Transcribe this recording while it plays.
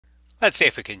Let's see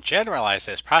if we can generalize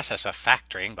this process of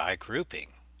factoring by grouping.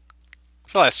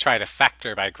 So let's try to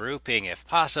factor by grouping, if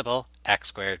possible, x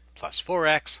squared plus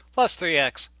 4x plus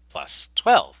 3x plus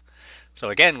 12. So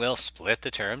again, we'll split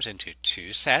the terms into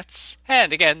two sets.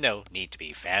 And again, no need to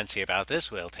be fancy about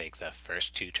this. We'll take the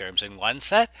first two terms in one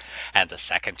set and the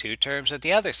second two terms in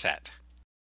the other set.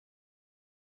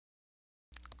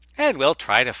 And we'll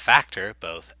try to factor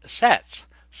both sets.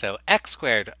 So x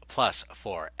squared plus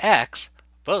 4x,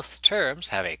 both terms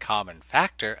have a common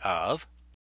factor of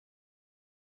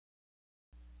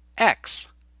x.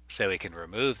 So we can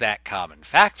remove that common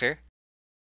factor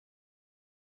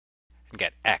and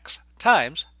get x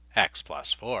times x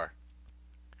plus 4.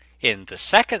 In the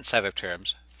second set of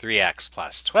terms, 3x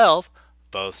plus 12,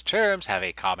 both terms have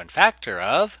a common factor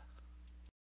of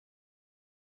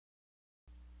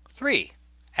 3.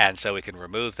 And so we can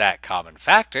remove that common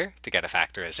factor to get a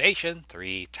factorization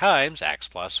 3 times x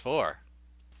plus 4.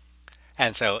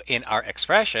 And so in our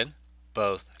expression,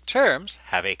 both terms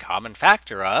have a common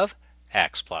factor of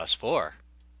x plus 4.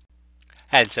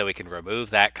 And so we can remove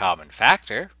that common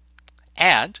factor,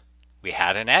 and we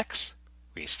had an x,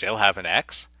 we still have an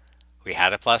x, we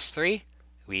had a plus 3,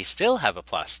 we still have a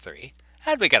plus 3,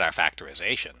 and we get our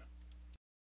factorization.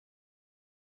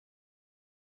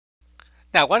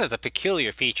 Now, one of the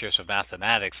peculiar features of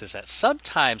mathematics is that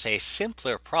sometimes a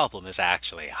simpler problem is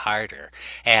actually harder.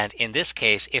 And in this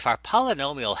case, if our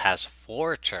polynomial has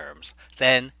 4 terms,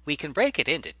 then we can break it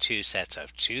into two sets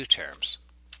of 2 terms.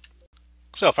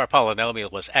 So if our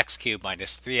polynomial was x cubed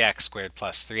minus 3x squared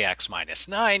plus 3x minus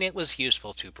 9, it was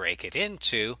useful to break it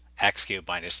into x cubed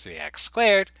minus 3x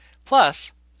squared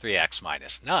plus 3x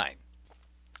minus 9.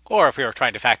 Or if we were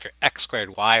trying to factor x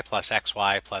squared y plus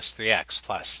xy plus 3x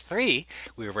plus 3,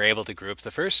 we were able to group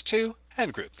the first two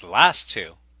and group the last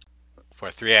two. For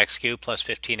 3x cubed plus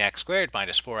 15x squared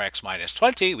minus 4x minus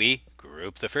 20, we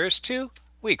group the first two,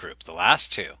 we group the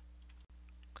last two.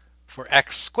 For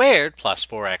x squared plus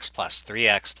 4x plus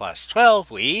 3x plus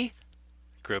 12, we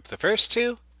group the first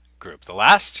two, group the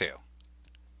last two.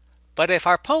 But if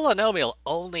our polynomial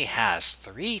only has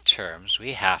 3 terms,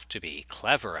 we have to be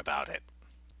clever about it.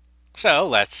 So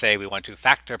let's say we want to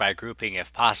factor by grouping,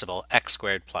 if possible, x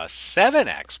squared plus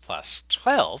 7x plus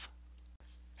 12.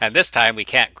 And this time we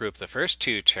can't group the first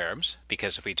 2 terms,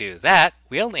 because if we do that,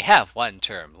 we only have 1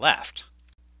 term left.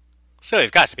 So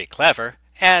we've got to be clever,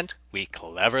 and we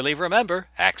cleverly remember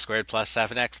x squared plus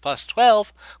 7x plus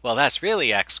 12. Well, that's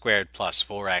really x squared plus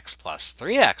 4x plus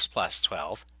 3x plus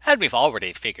 12, and we've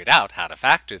already figured out how to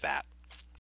factor that.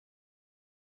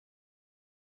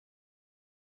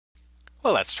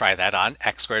 Well, let's try that on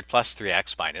x squared plus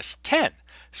 3x minus 10.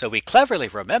 So we cleverly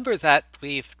remember that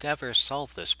we've never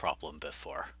solved this problem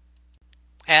before.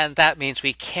 And that means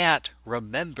we can't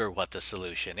remember what the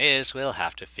solution is. We'll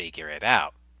have to figure it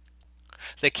out.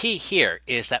 The key here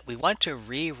is that we want to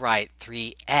rewrite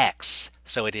 3x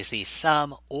so it is the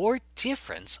sum or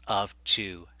difference of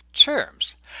 2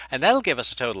 terms. And that'll give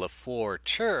us a total of 4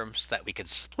 terms that we can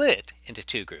split into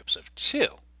 2 groups of 2.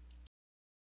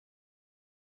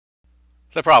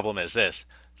 The problem is this: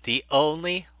 the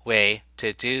only way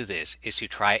to do this is to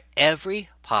try every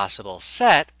possible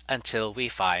set until we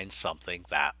find something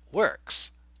that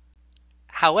works.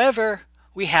 However,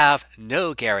 we have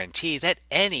no guarantee that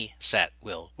any set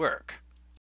will work.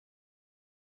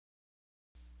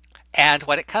 And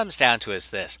what it comes down to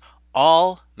is this: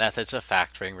 all methods of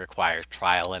factoring require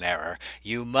trial and error.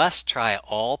 You must try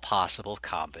all possible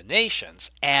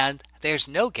combinations, and there's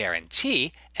no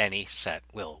guarantee any set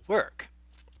will work.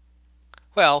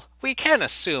 Well, we can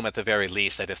assume at the very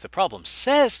least that if the problem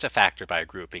says to factor by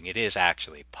grouping, it is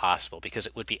actually possible, because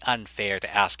it would be unfair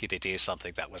to ask you to do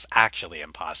something that was actually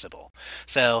impossible.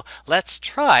 So let's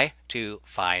try to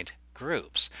find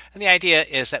groups. And the idea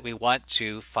is that we want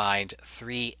to find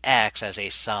 3x as a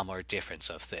sum or difference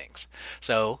of things.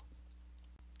 So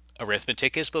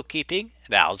arithmetic is bookkeeping,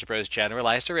 and algebra is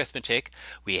generalized arithmetic.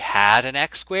 We had an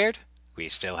x squared, we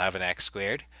still have an x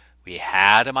squared. We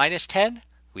had a minus 10,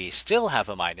 we still have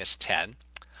a minus 10.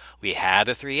 We had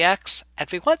a 3x, and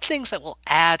we want things that will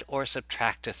add or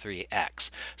subtract to 3x.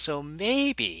 So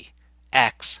maybe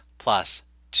x plus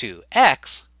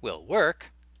 2x will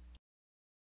work.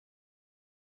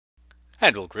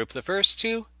 And we'll group the first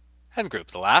two and group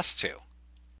the last two.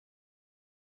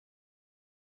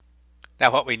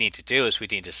 Now what we need to do is we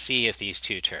need to see if these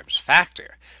two terms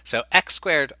factor. So x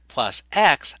squared plus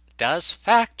x does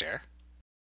factor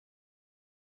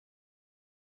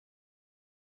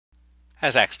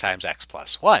as x times x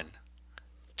plus 1.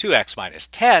 2x minus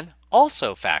 10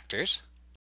 also factors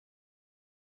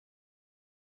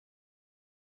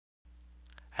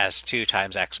as 2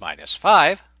 times x minus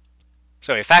 5.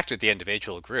 So we factored the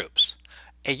individual groups.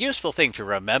 A useful thing to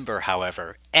remember,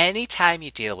 however, anytime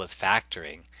you deal with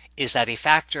factoring, is that a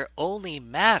factor only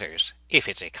matters if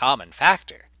it's a common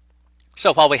factor.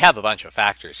 So while we have a bunch of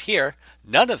factors here,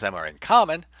 none of them are in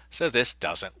common, so this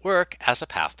doesn't work as a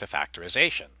path to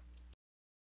factorization.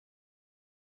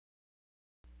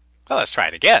 Well, let's try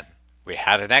it again. We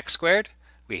had an x squared,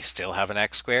 we still have an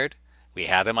x squared. We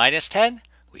had a minus 10,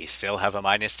 we still have a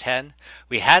minus 10.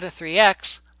 We had a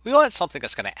 3x, we want something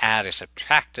that's going to add or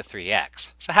subtract to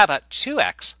 3x. So how about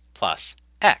 2x plus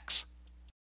x?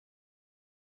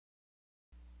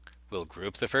 We'll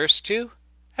group the first two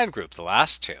and group the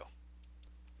last two.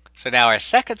 So now our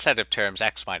second set of terms,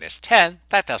 x minus 10,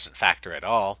 that doesn't factor at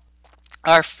all.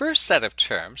 Our first set of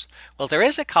terms, well, there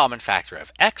is a common factor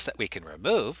of x that we can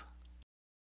remove.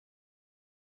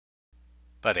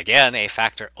 But again, a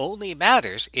factor only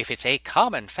matters if it's a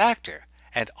common factor,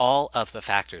 and all of the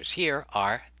factors here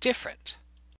are different.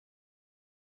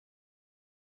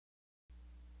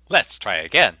 Let's try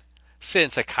again.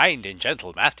 Since a kind and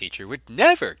gentle math teacher would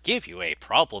never give you a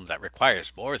problem that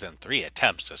requires more than 3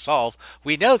 attempts to solve,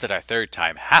 we know that our third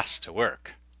time has to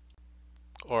work.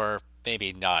 Or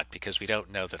maybe not, because we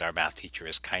don't know that our math teacher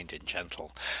is kind and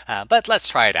gentle. But let's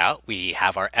try it out. We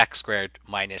have our x squared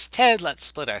minus 10. Let's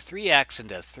split our 3x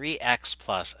into 3x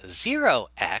plus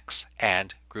 0x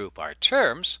and group our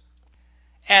terms.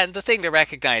 And the thing to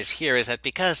recognize here is that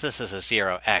because this is a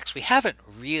 0x, we haven't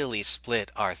really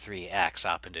split our 3x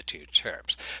up into two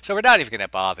terms. So we're not even going to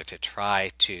bother to try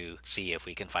to see if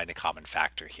we can find a common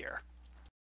factor here.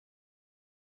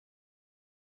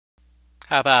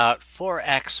 How about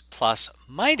 4x plus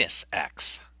minus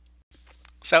x?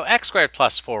 So x squared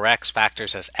plus 4x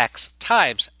factors as x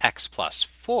times x plus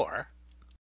 4.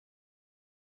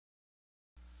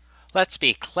 Let's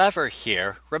be clever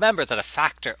here. Remember that a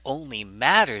factor only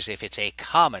matters if it's a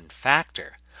common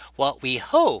factor. What we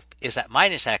hope is that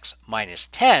minus x minus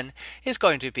 10 is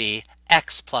going to be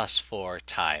x plus 4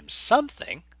 times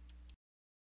something.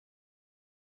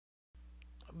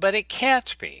 But it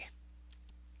can't be.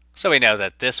 So we know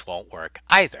that this won't work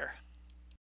either.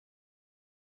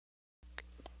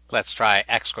 Let's try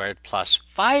x squared plus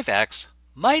 5x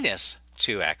minus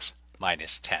 2x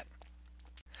minus 10.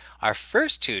 Our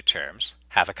first two terms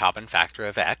have a common factor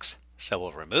of x, so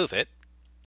we'll remove it.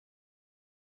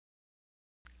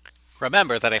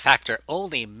 Remember that a factor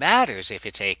only matters if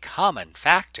it's a common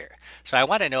factor. So I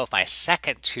want to know if my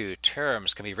second two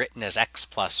terms can be written as x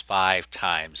plus 5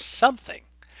 times something.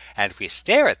 And if we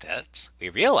stare at this, we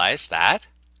realize that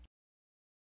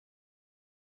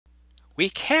we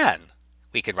can.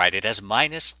 We can write it as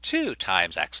minus 2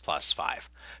 times x plus 5.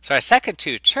 So our second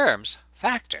two terms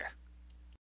factor.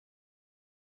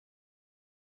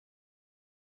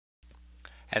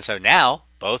 And so now,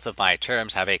 both of my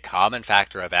terms have a common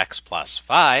factor of x plus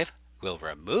 5. We'll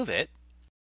remove it.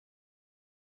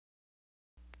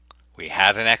 We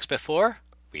had an x before.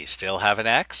 We still have an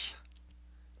x.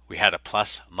 We had a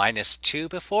plus minus 2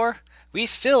 before. We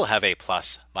still have a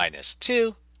plus minus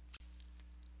 2.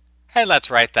 And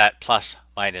let's write that plus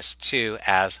minus 2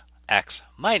 as x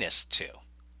minus 2.